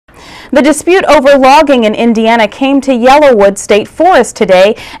The dispute over logging in Indiana came to Yellowwood State Forest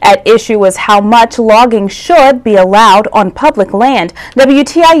today. At issue was how much logging should be allowed on public land.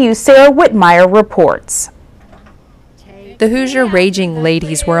 WTIU's Sarah Whitmire reports. The Hoosier Raging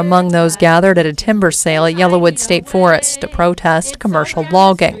Ladies were among those gathered at a timber sale at Yellowwood State Forest to protest commercial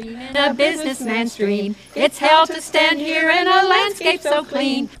logging. A businessman's dream. It's hell to stand here in a landscape so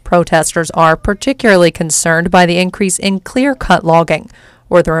clean. Protesters are particularly concerned by the increase in clear-cut logging,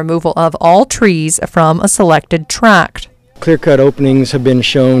 or the removal of all trees from a selected tract. Clear-cut openings have been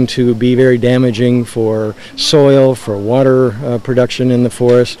shown to be very damaging for soil, for water production in the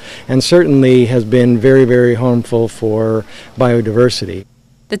forest, and certainly has been very, very harmful for biodiversity.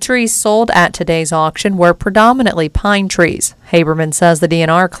 The trees sold at today's auction were predominantly pine trees. Haberman says the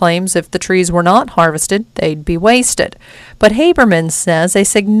DNR claims if the trees were not harvested, they'd be wasted. But Haberman says a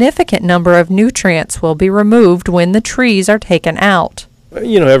significant number of nutrients will be removed when the trees are taken out.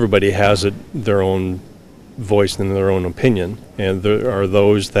 You know, everybody has their own voice and their own opinion, and there are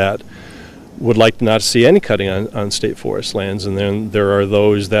those that would like not to see any cutting on state forest lands, and then there are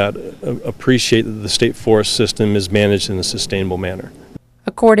those that appreciate that the state forest system is managed in a sustainable manner.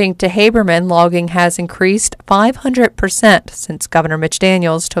 According to Haberman, logging has increased 500% since Governor Mitch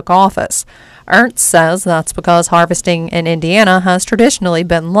Daniels took office. Ernst says that's because harvesting in Indiana has traditionally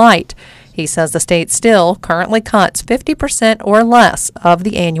been light. He says the state still currently cuts 50% or less of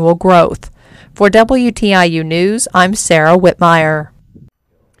the annual growth. For WTIU News, I'm Sarah Whitmire.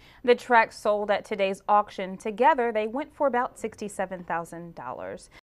 The tracts sold at today's auction together, they went for about $67,000.